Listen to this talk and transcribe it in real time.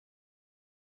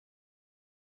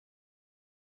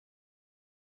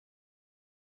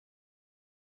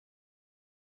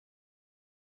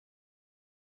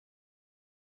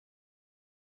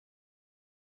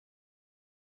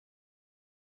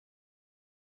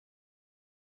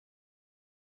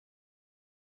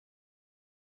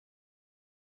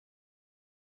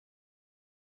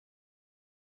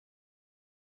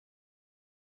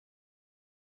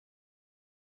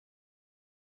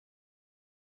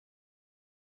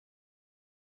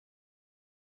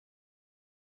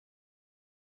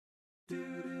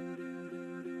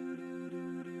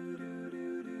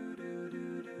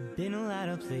Been a lot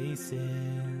of places,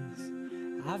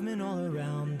 I've been all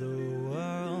around the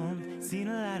world, seen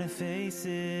a lot of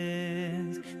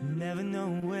faces, never know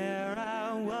where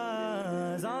I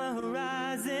was on the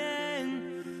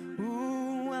horizon.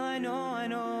 Ooh, well I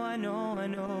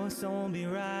know, so I'll be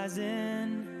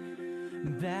rising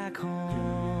back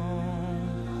home.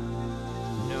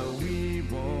 No, we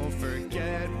won't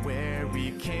forget where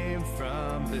we came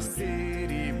from. The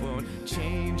city won't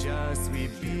change us. We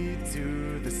beat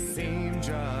to the same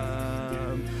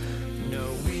drum.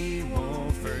 No, we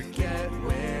won't forget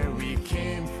where we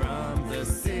came from. The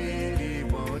city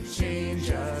won't change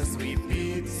us. We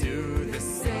beat to the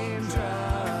same drum.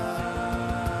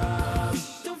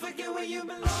 Don't forget where you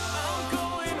belong. I'm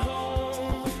going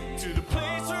home to the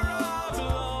place where I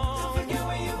belong. Don't forget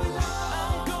where you belong.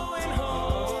 I'm going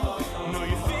home. No,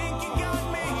 you think you got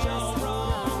me just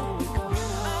wrong.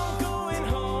 I'm going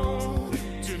home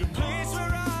to the place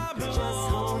where I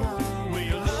belong, where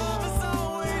your love has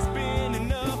always been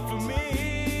enough for me.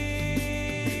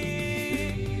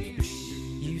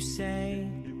 You say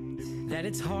that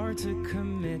it's hard to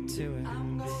commit to it.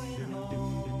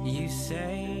 You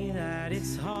say that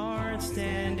it's hard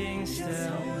standing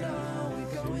still.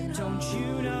 Don't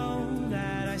you know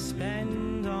that I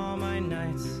spend all my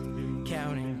nights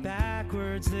counting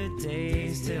backwards the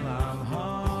days till I'm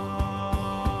home?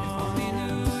 If only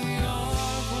New York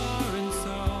weren't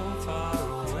so far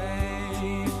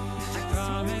away. I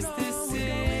promise this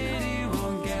city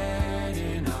won't get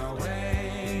in our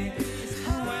way.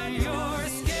 When you're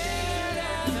scared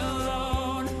and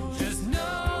alone, just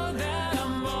know that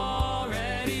I'm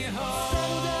already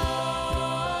home.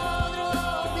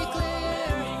 Be clear.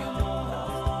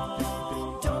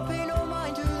 Don't pay no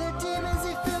mind to the demons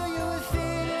that fill you with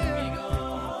fear.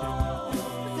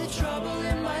 The trouble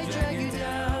that might drag you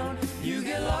down. You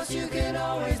get lost, you can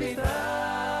always be found.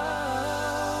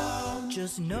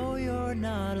 Just know you're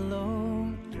not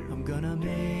alone. I'm gonna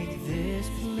make this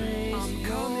place. I'm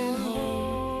coming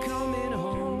home, coming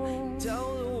home.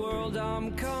 Tell the world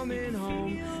I'm coming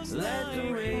home. Let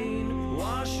the rain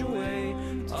wash away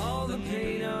all the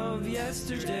pain of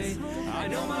yesterday. I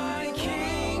know my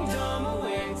kingdom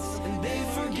awaits, and they've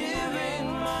forgiven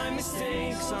my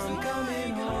mistakes. I'm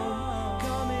coming home,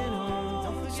 coming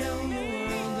home. Tell the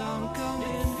world I'm coming.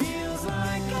 It feels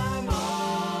like I'm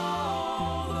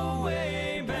all the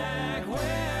way back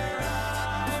where I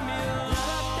belong.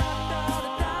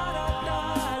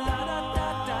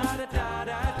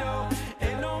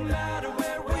 And no matter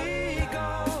where we go,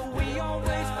 we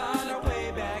always find our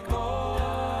way back home.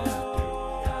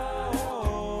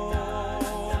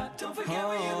 Don't forget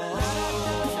where you belong.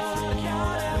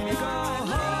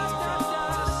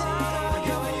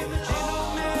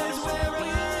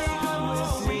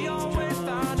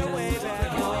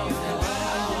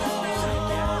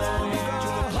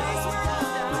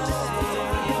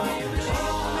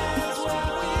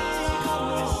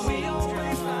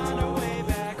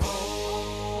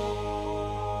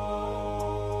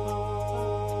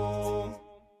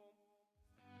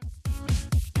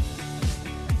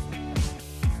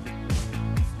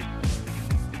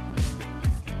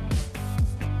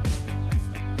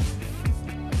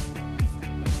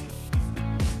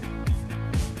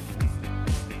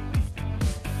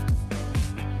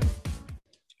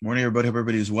 Morning, everybody. Hope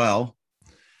everybody is well.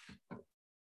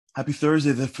 Happy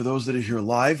Thursday for those that are here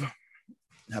live.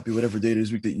 Happy whatever day it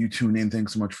is week that you tune in.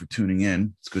 Thanks so much for tuning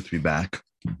in. It's good to be back,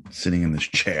 sitting in this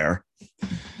chair.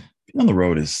 Being on the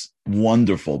road is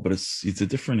wonderful, but it's a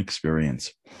different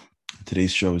experience.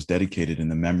 Today's show is dedicated to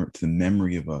the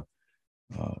memory of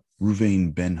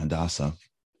Ruvain ben Hadassah.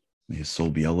 May his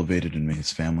soul be elevated and may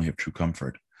his family have true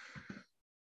comfort.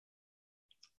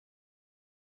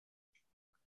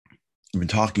 We've been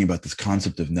talking about this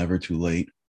concept of never too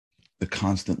late, the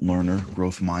constant learner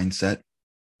growth mindset,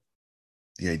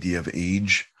 the idea of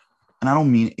age. And I don't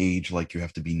mean age like you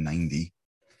have to be 90.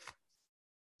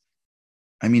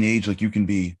 I mean age like you can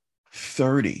be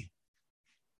 30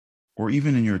 or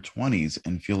even in your 20s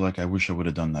and feel like I wish I would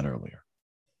have done that earlier.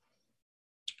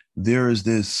 There is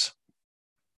this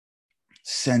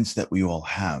sense that we all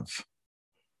have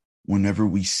whenever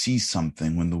we see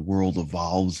something, when the world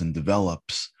evolves and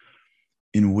develops,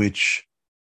 in which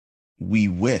we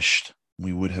wished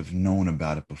we would have known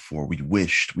about it before. We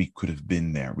wished we could have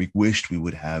been there. We wished we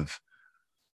would have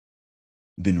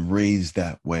been raised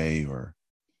that way. Or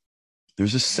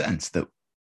there's a sense that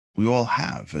we all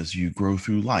have as you grow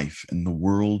through life and the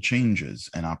world changes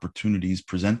and opportunities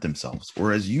present themselves,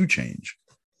 or as you change.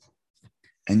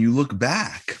 And you look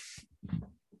back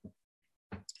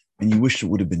and you wish it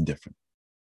would have been different.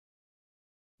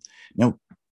 Now,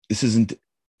 this isn't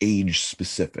age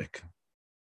specific.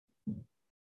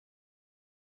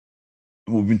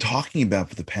 What we've been talking about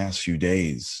for the past few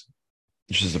days,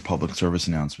 just as a public service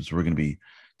announcement, we're going to be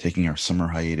taking our summer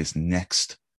hiatus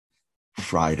next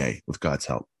Friday with God's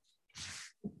help.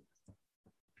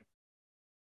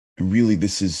 And really,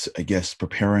 this is, I guess,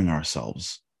 preparing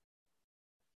ourselves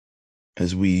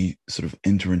as we sort of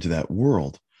enter into that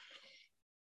world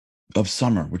of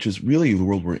summer, which is really the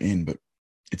world we're in, but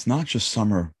it's not just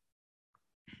summer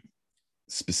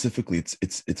specifically,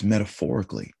 it's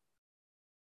metaphorically.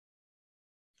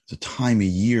 It's a time of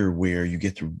year where you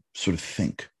get to sort of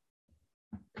think.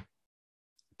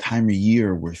 Time of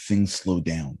year where things slow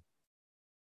down.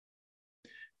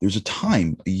 There's a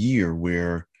time, a year,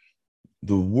 where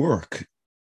the work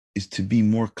is to be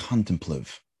more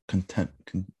contemplative,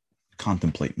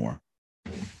 contemplate more.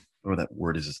 Or that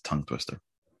word is a tongue twister.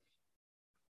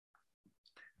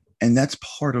 And that's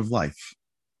part of life.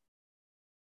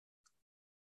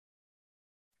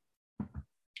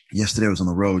 Yesterday I was on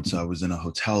the road, so I was in a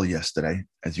hotel yesterday,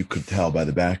 as you could tell by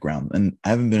the background. And I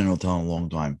haven't been in a hotel in a long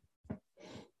time.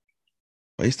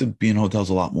 I used to be in hotels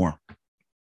a lot more.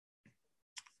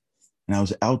 And I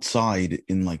was outside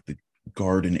in like the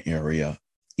garden area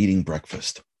eating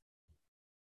breakfast.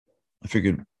 I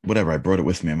figured, whatever, I brought it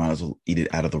with me. I might as well eat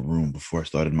it out of the room before I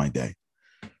started my day.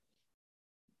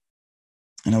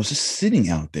 And I was just sitting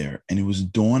out there, and it was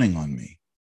dawning on me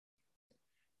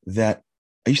that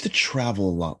I used to travel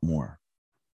a lot more.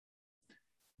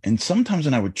 And sometimes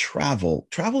when I would travel,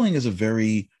 traveling is a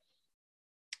very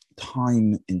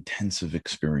time-intensive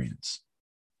experience.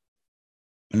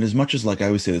 And as much as, like I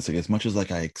always say this, like as much as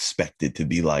like I expect it to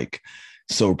be like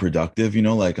so productive, you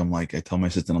know, like I tell my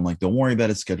assistant, I'm like, don't worry about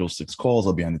it, schedule 6 calls.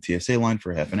 I'll be on the TSA line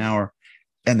for half an hour.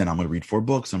 And then I'm going to read 4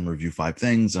 books. I'm going to review 5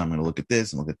 things. And I'm going to look at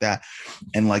this and look at that.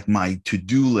 And like my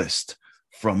to-do list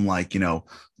from like, you know,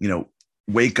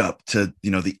 wake up to,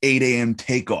 the 8 a.m.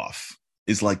 takeoff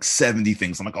is like 70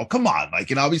 things. I'm like, oh, come on.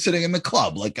 Like, I'll be sitting in the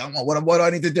club. Like, what do I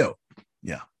need to do?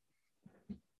 Yeah.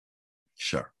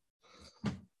 Sure.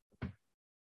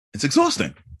 It's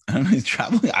exhausting.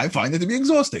 Traveling, I find it to be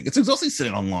exhausting. It's exhausting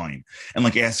sitting online and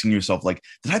like asking yourself, like,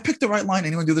 did I pick the right line?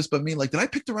 Anyone do this but me? Like, did I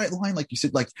pick the right line? Like you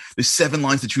said, like there's 7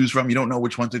 lines to choose from. You don't know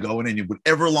which one to go in, and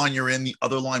whatever line you're in, the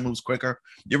other line moves quicker.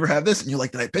 You ever have this? And you're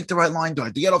like, did I pick the right line? Do I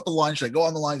have to get off the line? Should I go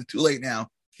on the line? It's too late now.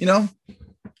 Do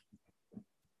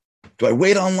I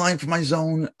wait online for my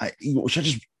zone? Should I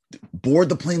just board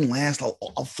the plane last?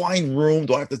 I'll find room.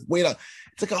 Do I have to wait?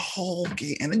 It's like a whole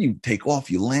game. And then you take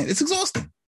off, you land. It's exhausting.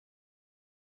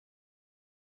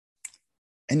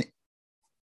 And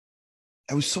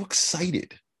I was so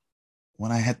excited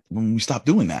when we stopped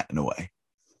doing that in a way.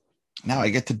 Now I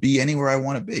get to be anywhere I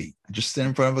want to be. I just sit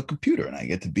in front of a computer and I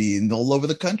get to be all over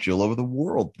the country, all over the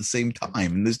world at the same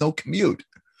time. And there's no commute.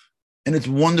 And it's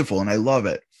wonderful and I love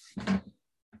it. But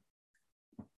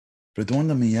it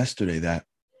dawned on me yesterday that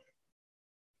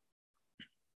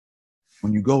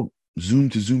when you go Zoom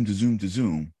to Zoom to Zoom to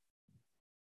Zoom,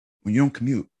 when you don't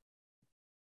commute,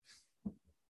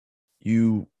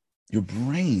 your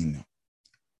brain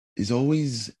is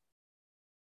always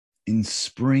in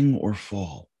spring or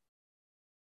fall,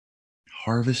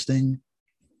 harvesting,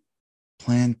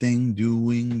 planting,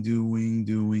 doing.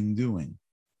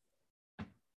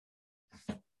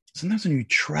 Sometimes when you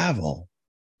travel,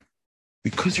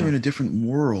 because you're in a different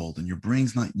world and your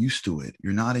brain's not used to it,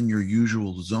 you're not in your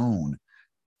usual zone,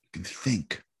 you can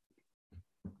think.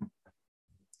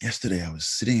 Yesterday, I was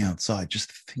sitting outside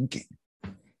just thinking.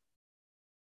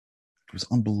 It was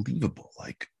unbelievable.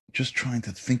 Like just trying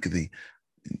to think of the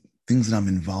things that I'm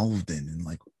involved in and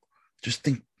like just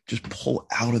pull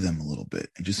out of them a little bit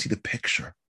and just see the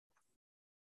picture.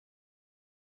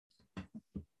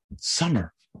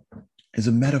 Summer is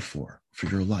a metaphor for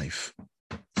your life.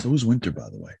 So is winter, by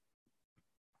the way.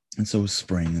 And so is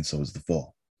spring, and so is the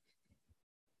fall.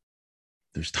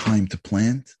 There's time to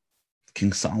plant.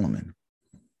 King Solomon.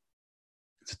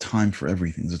 It's a time for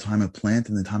everything. There's a time of plant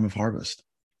and a time of harvest.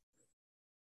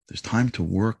 There's time to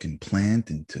work and plant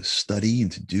and to study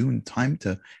and to do, and time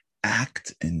to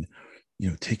act and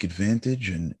take advantage,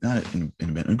 and not in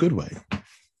a good way,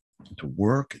 to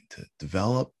work and to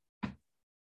develop.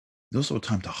 There's also a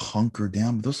time to hunker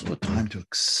down, but there's also a time to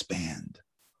expand.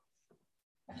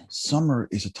 Summer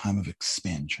is a time of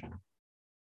expansion.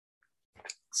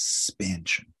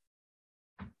 Expansion.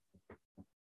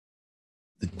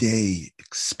 The day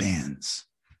expands.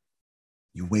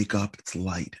 You wake up, it's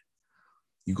light.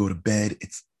 You go to bed,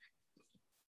 it's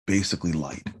basically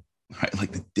light, right?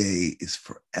 Like the day is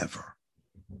forever.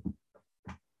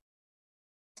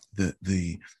 The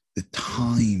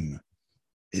time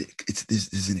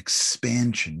There's an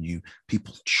expansion.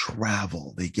 People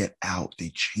travel, they get out,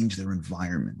 they change their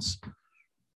environments.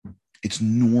 It's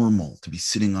normal to be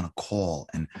sitting on a call,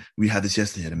 and we had this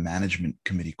yesterday at a management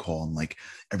committee call, and like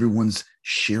everyone's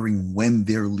sharing when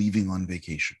they're leaving on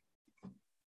vacation.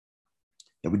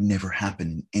 That would never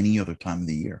happen in any other time of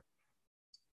the year.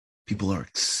 People are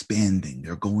expanding,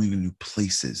 they're going to new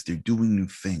places, they're doing new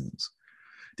things,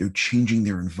 they're changing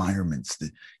their environments.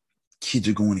 The kids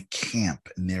are going to camp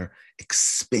and they're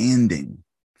expanding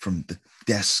from the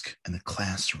desk and the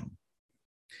classroom.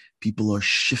 People are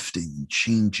shifting and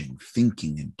changing,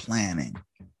 thinking and planning.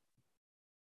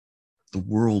 The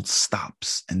world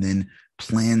stops and then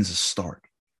plans start.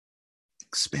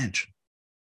 Expansion.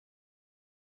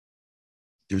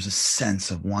 There's a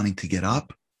sense of wanting to get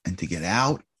up and to get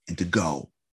out and to go.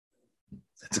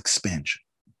 That's expansion.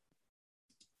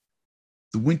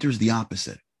 The winter is the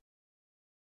opposite.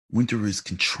 Winter is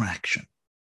contraction.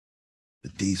 The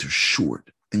days are short.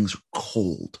 Things are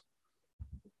cold.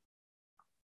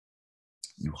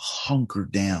 You hunker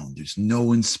down. There's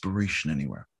no inspiration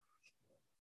anywhere.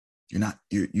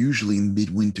 You're usually in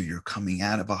midwinter, you're coming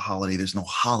out of a holiday. There's no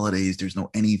holidays. There's no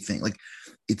anything. Like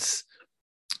there's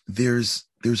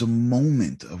a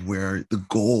moment of where the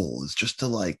goal is just to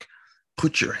like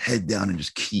put your head down and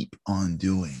just keep on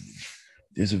doing.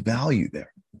 There's a value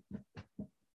there.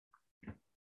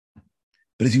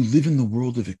 But as you live in the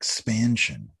world of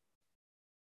expansion,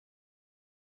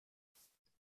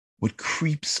 what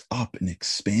creeps up in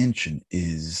expansion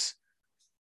is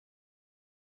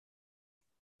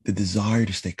the desire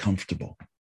to stay comfortable,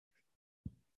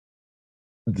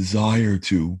 the desire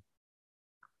to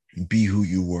be who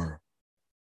you were,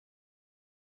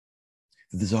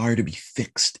 the desire to be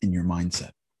fixed in your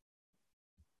mindset.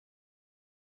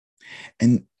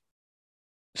 And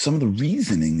some of the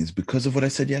reasoning is because of what I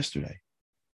said yesterday,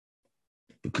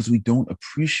 because we don't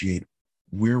appreciate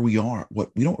where we are,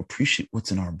 we don't appreciate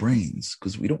what's in our brains,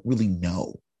 because we don't really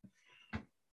know.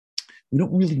 We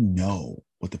don't really know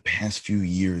what the past few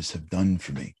years have done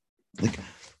for me. Like,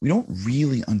 we don't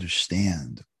really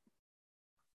understand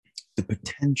the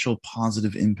potential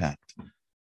positive impact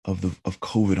of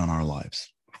COVID on our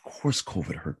lives. Of course,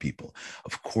 COVID hurt people.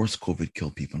 Of course, COVID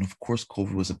killed people. And of course,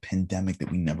 COVID was a pandemic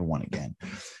that we never want again.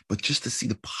 But just to see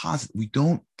the positive, we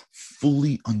don't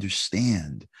fully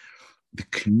understand the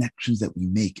connections that we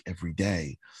make every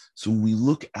day. So when we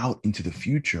look out into the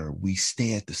future, we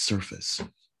stay at the surface.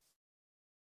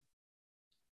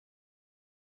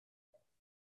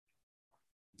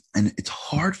 And it's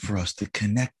hard for us to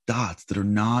connect dots that are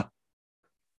not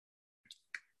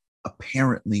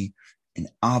apparently and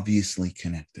obviously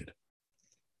connected.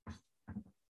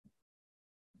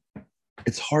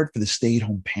 It's hard for the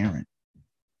stay-at-home parent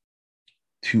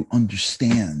to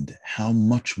understand how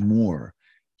much more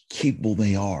capable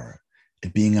they are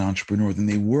at being an entrepreneur than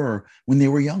they were when they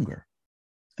were younger.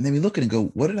 And then we look at it and go,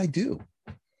 what did I do?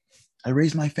 I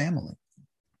raised my family.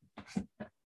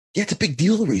 Yeah, it's a big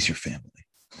deal to raise your family.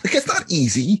 Like, it's not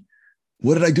easy.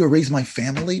 What did I do? I raise my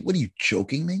family? What are you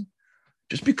joking me?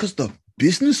 Just because the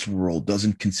business world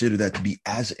doesn't consider that to be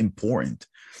as important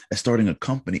as starting a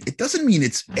company, it doesn't mean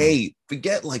it's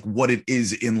forget like what it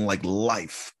is in like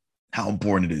life, how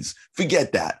important it is.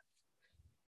 Forget that.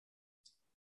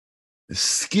 The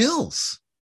skills,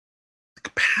 the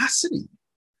capacity,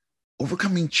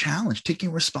 overcoming challenge,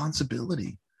 taking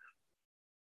responsibility,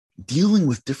 dealing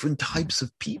with different types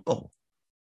of people,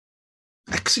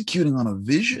 executing on a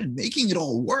vision, making it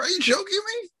all work. Are you joking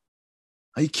me?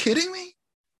 Are you kidding me?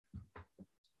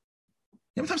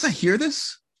 You know, sometimes I hear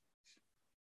this.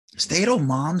 Stay-at-home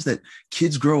moms that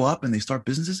kids grow up and they start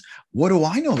businesses. What do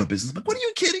I know about business? I'm like, what are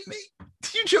you kidding me? Are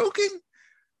you joking?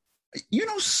 You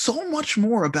know so much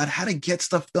more about how to get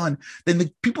stuff done than the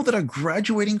people that are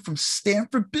graduating from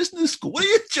Stanford Business School. What are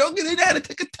you joking? They know how to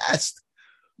take a test.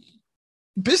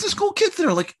 Business school kids that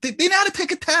are like, they know how to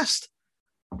take a test.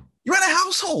 You're in a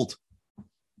household.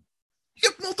 You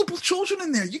got multiple children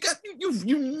in there.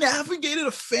 You navigated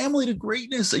a family to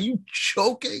greatness. Are you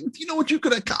joking? Do you know what you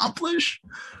could accomplish?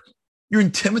 You're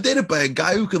intimidated by a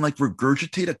guy who can like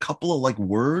regurgitate a couple of like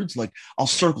words, like I'll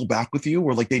circle back with you,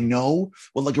 or like they know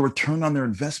what like a return on their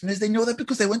investment is. They know that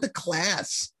because they went to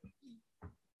class.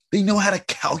 They know how to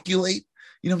calculate,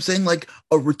 you know what I'm saying? Like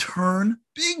a return,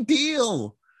 big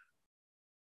deal.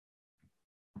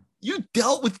 You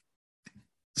dealt with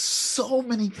so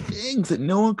many things that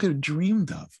no one could have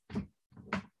dreamed of.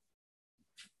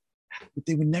 But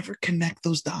they would never connect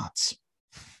those dots.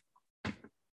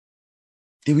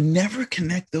 They would never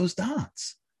connect those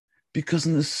dots because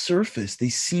on the surface, they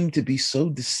seem to be so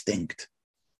distinct.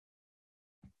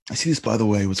 I see this, by the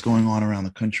way, what's going on around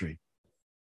the country.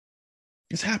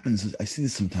 This happens. I see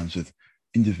this sometimes with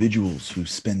individuals who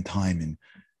spend time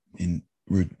in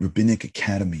rabbinic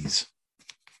academies,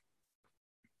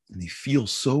 and they feel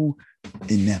so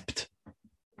inept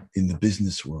in the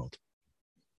business world.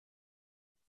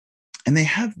 And they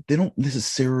don't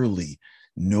necessarily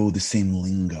know the same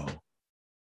lingo.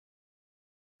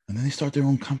 And then they start their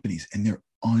own companies, and they're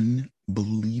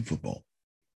unbelievable.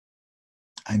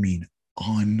 I mean,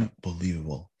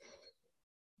 unbelievable.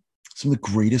 Some of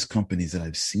the greatest companies that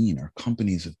I've seen are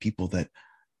companies of people that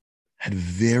had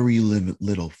very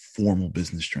little formal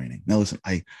business training. Now, listen,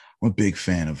 I'm a big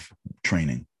fan of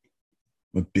training.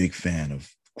 I'm a big fan of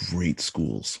great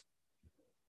schools.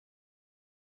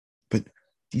 But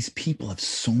these people have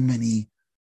so many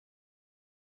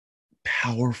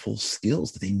powerful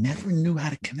skills that they never knew how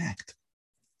to connect.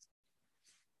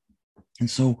 And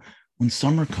so when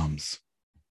summer comes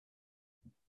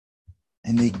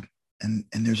and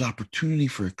there's opportunity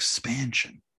for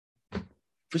expansion,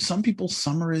 for some people,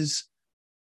 summer is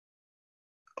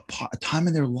a time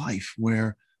in their life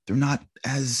where they're not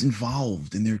as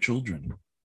involved in their children,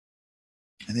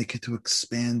 and they get to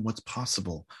expand what's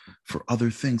possible for other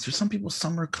things. For some people,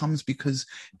 summer comes because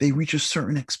they reach a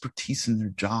certain expertise in their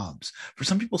jobs. For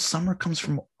some people, summer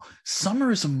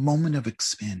is a moment of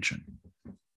expansion.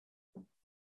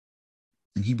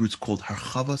 In Hebrew, it's called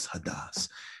harchavas hadas.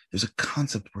 There's a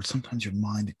concept where sometimes your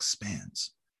mind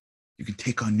expands. You can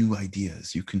take on new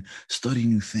ideas. You can study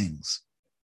new things.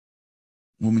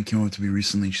 A woman came over to me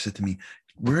recently. She said to me,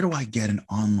 "Where do I get an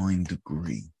online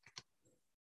degree?"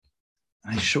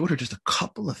 And I showed her just a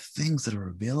couple of things that are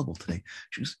available today.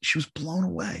 She was blown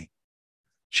away.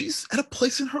 She's at a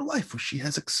place in her life where she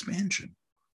has expansion.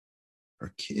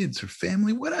 Her kids, her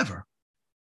family, whatever.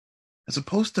 As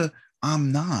opposed to,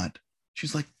 I'm not.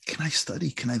 She's like, can I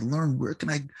study? Can I learn? Where can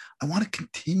I want to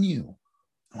continue.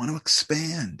 I want to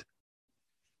expand.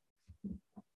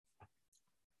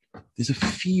 There's a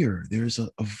fear. There's a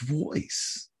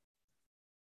voice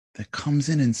that comes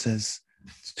in and says,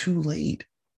 it's too late.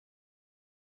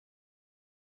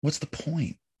 What's the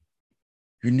point?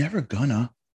 You're never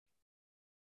gonna.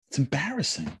 It's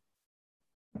embarrassing.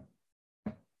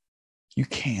 You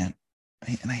can't.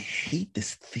 And I hate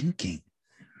this thinking.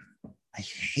 I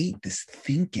hate this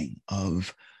thinking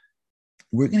of,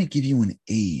 we're going to give you an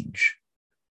age.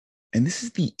 And this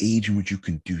is the age in which you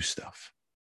can do stuff.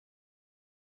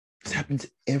 This happens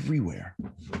everywhere.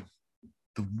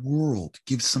 The world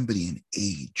gives somebody an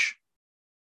age.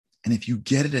 And if you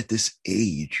get it at this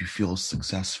age, you feel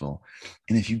successful.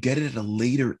 And if you get it at a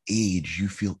later age, you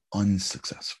feel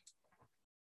unsuccessful.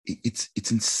 It's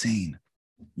insane.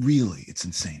 Really, it's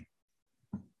insane.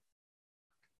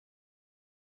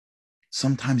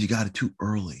 Sometimes you got it too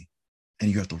early and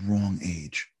you're at the wrong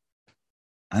age.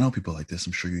 I know people like this.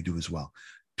 I'm sure you do as well.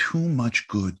 Too much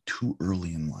good too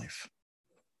early in life.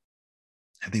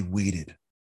 Have they waited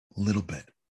a little bit?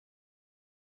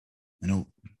 I know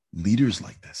leaders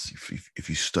like this. If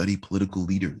you study political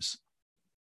leaders,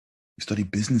 you study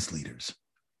business leaders,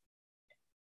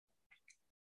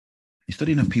 you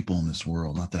study enough people in this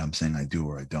world, not that I'm saying I do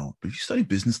or I don't, but if you study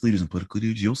business leaders and political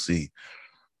leaders, you'll see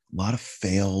a lot of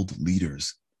failed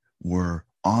leaders were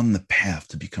on the path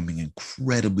to becoming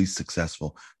incredibly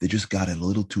successful. They just got it a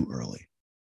little too early.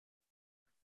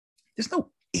 There's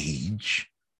no age.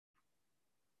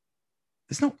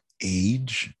 There's no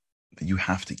age that you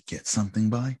have to get something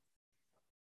by.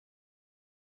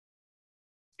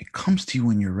 It comes to you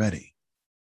when you're ready.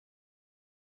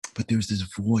 But there's this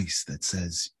voice that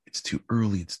says, it's too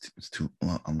early, it's too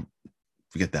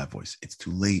forget that voice. It's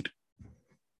too late.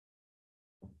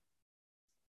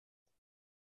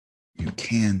 You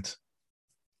can't.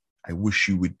 I wish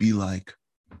you would be like.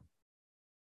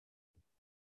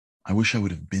 I wish I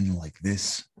would have been like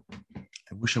this.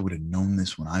 I wish I would have known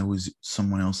this when I was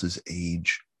someone else's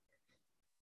age.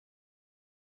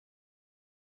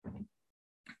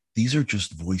 These are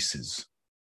just voices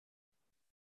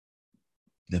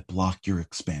that block your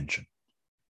expansion.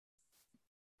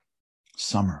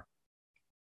 Summer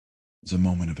is a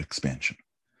moment of expansion.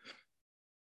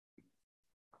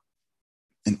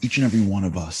 And each and every one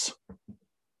of us,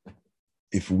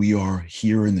 if we are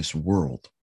here in this world,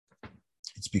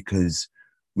 it's because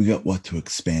we got what to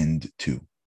expand to.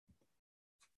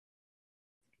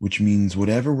 Which means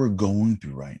whatever we're going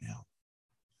through right now,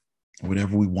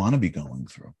 whatever we want to be going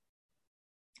through,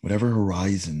 whatever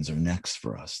horizons are next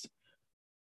for us,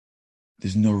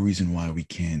 there's no reason why we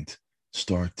can't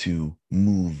start to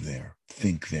move there,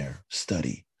 think there,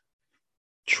 study,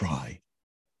 try.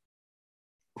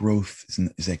 Growth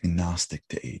is agnostic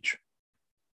to age.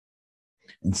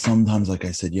 And sometimes, like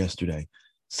I said yesterday,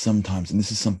 sometimes, and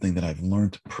this is something that I've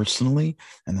learned personally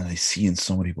and that I see in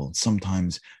so many people, and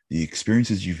sometimes the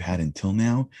experiences you've had until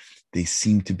now, they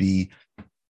seem to be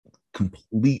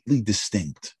completely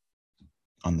distinct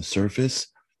on the surface.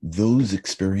 Those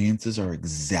experiences are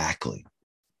exactly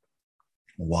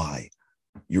why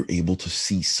you're able to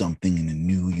see something in a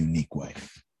new, unique way.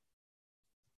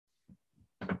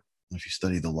 If you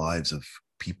study the lives of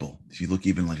people, if you look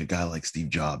even like a guy like Steve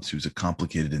Jobs, who's a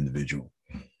complicated individual,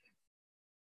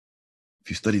 if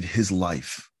you studied his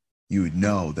life, you would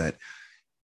know that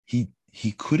he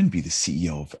couldn't be the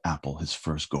CEO of Apple his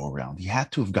first go around. He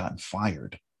had to have gotten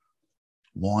fired,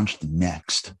 launched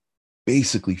Next,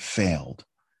 basically failed,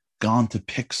 gone to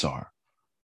Pixar.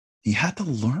 He had to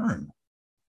learn.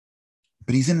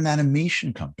 But he's in an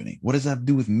animation company. What does that have to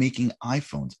do with making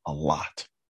iPhones? A lot.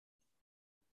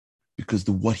 Because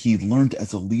what he learned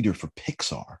as a leader for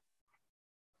Pixar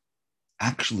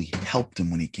actually helped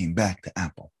him when he came back to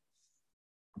Apple.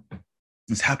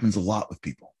 This happens a lot with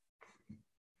people.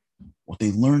 What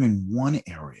they learn in one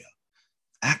area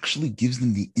actually gives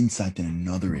them the insight in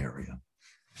another area.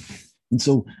 And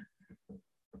so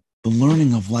the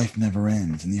learning of life never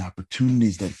ends, and the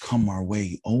opportunities that come our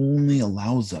way only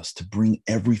allows us to bring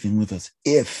everything with us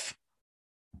if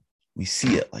we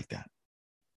see it like that.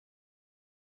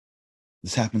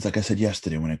 This happens, like I said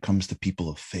yesterday, when it comes to people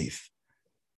of faith.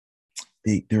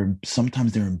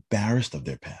 Sometimes they're embarrassed of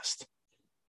their past.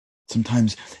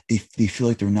 Sometimes they feel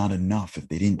like they're not enough if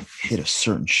they didn't hit a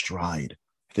certain stride,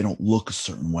 if they don't look a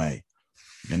certain way.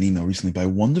 I got an email recently by a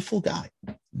wonderful guy,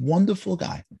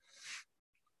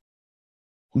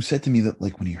 who said to me that,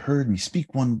 like, when he heard me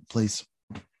speak one place,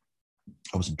 I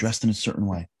wasn't dressed in a certain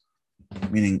way,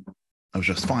 meaning I was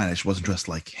dressed fine. I just wasn't dressed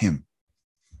like him.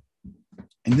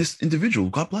 And this individual,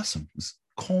 God bless him,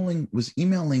 was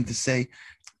emailing to say,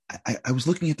 I was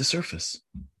looking at the surface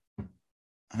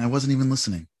and I wasn't even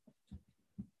listening.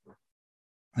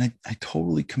 And I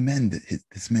totally commend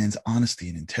this man's honesty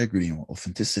and integrity and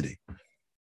authenticity.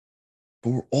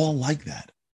 But we're all like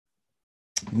that.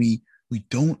 We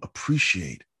don't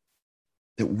appreciate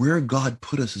that where God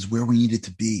put us is where we needed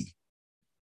to be.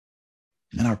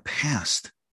 And our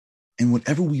past and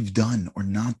whatever we've done or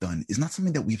not done is not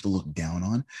something that we have to look down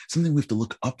on, something we have to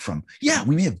look up from. Yeah,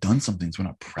 we may have done some things we're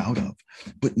not proud of,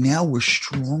 but now we're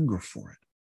stronger for it.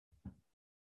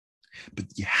 But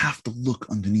you have to look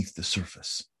underneath the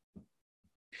surface.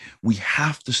 We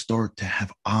have to start to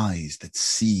have eyes that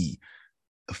see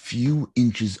a few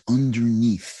inches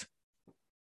underneath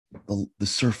the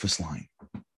surface line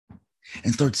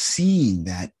and start seeing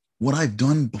that what I've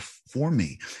done before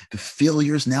me, the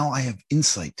failures now I have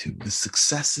insight to, the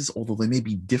successes, although they may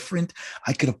be different,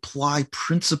 I could apply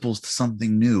principles to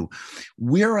something new.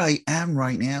 Where I am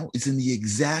right now is in the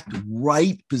exact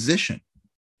right position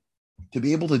to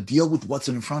be able to deal with what's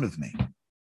in front of me.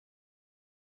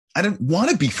 I don't want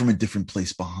to be from a different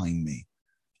place behind me.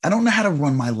 I don't know how to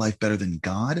run my life better than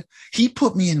God. He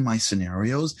put me in my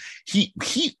scenarios.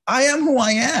 I am who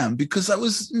I am because I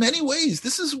was, in many ways,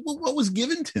 this is what was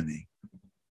given to me.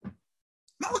 I'm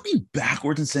not looking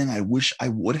backwards and saying, I wish I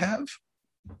would have.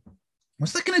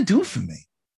 What's that going to do for me?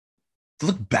 To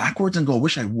look backwards and go, I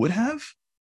wish I would have?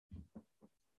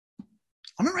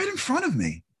 I'm right in front of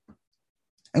me.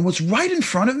 And what's right in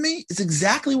front of me is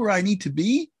exactly where I need to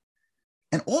be.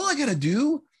 And all I got to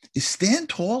do is stand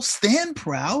tall, stand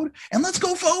proud, and let's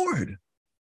go forward.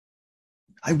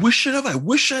 I wish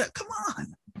it. Come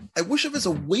on. I wish it was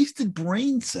a wasted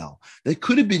brain cell that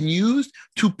could have been used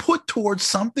to put towards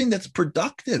something that's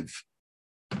productive.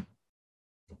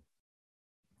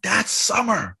 That's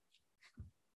summer.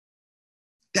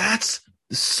 That's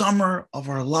the summer of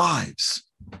our lives.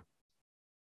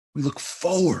 We look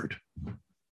forward.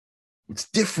 It's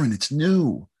different. It's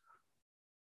new.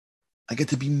 I get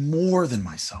to be more than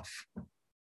myself. I'm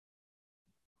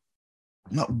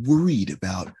not worried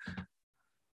about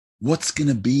what's going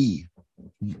to be.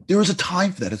 There is a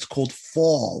time for that. It's called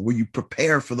fall, where you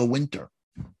prepare for the winter.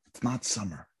 It's not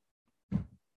summer.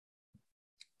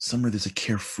 Summer, there's a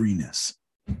carefreeness.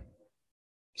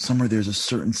 Summer, there's a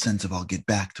certain sense of I'll get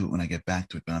back to it when I get back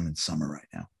to it, but I'm in summer right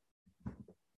now.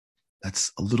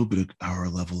 That's a little bit of our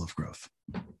level of growth.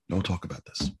 We'll talk about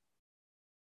this.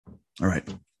 All right.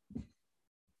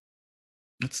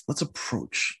 Let's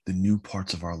approach the new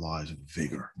parts of our lives with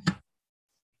vigor.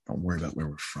 Don't worry about where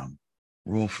we're from.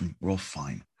 We're all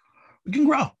fine. We can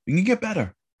grow. We can get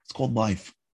better. It's called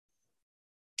life.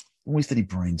 Don't waste any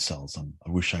brain cells on I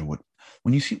wish I would.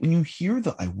 When you hear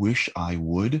the I wish I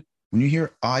would, when you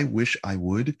hear I wish I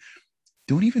would,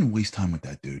 don't even waste time with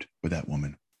that dude or that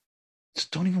woman.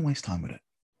 Just don't even waste time with it.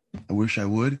 I wish I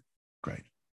would. Great.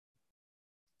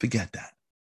 Forget that.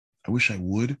 I wish I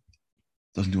would.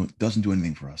 Doesn't do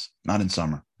anything for us. Not in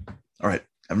summer. All right.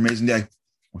 Have an amazing day.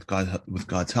 With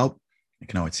God's help. I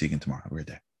can always see you again tomorrow. Have a great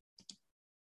day.